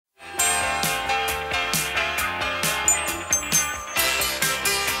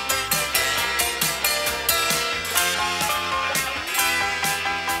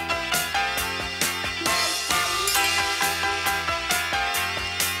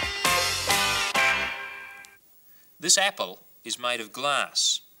This apple is made of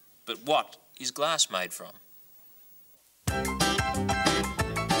glass, but what is glass made from?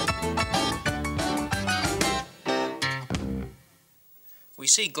 We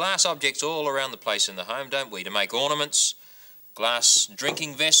see glass objects all around the place in the home, don't we, to make ornaments, glass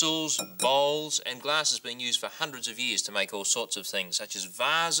drinking vessels, bowls, and glass has been used for hundreds of years to make all sorts of things, such as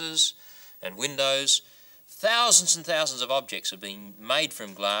vases and windows. Thousands and thousands of objects have been made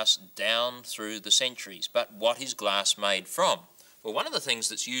from glass down through the centuries. But what is glass made from? Well, one of the things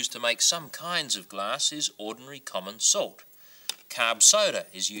that's used to make some kinds of glass is ordinary common salt. Carb soda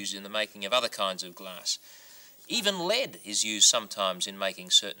is used in the making of other kinds of glass. Even lead is used sometimes in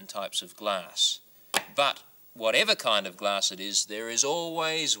making certain types of glass. But whatever kind of glass it is, there is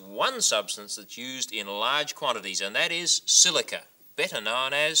always one substance that's used in large quantities, and that is silica, better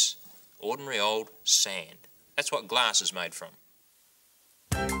known as ordinary old sand. That's what glass is made from.